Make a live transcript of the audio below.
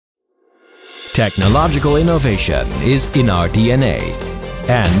Technological innovation is in our DNA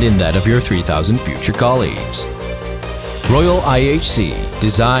and in that of your 3,000 future colleagues. Royal IHC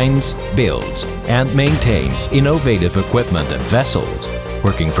designs, builds, and maintains innovative equipment and vessels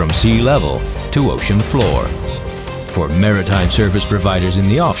working from sea level to ocean floor for maritime service providers in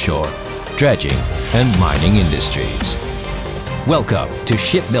the offshore, dredging, and mining industries. Welcome to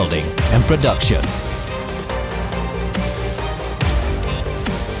Shipbuilding and Production.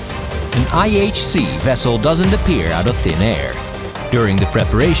 An IHC vessel doesn't appear out of thin air. During the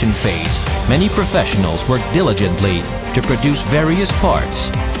preparation phase, many professionals work diligently to produce various parts,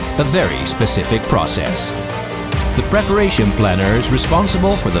 a very specific process. The preparation planner is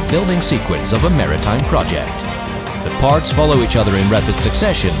responsible for the building sequence of a maritime project. The parts follow each other in rapid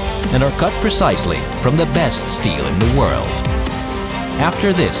succession and are cut precisely from the best steel in the world.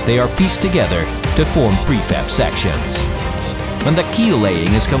 After this, they are pieced together to form prefab sections. When the keel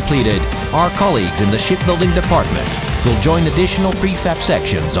laying is completed, our colleagues in the shipbuilding department will join additional prefab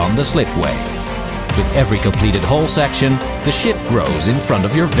sections on the slipway. With every completed hull section, the ship grows in front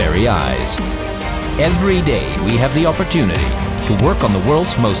of your very eyes. Every day we have the opportunity to work on the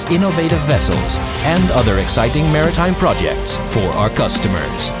world's most innovative vessels and other exciting maritime projects for our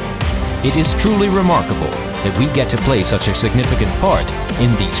customers. It is truly remarkable that we get to play such a significant part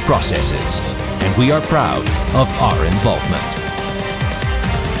in these processes, and we are proud of our involvement.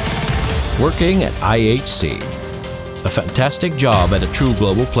 Working at IHC, a fantastic job at a true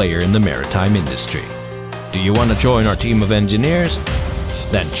global player in the maritime industry. Do you want to join our team of engineers?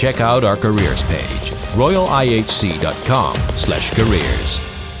 Then check out our careers page, royalihc.com/careers.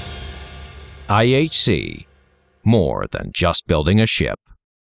 IHC, more than just building a ship.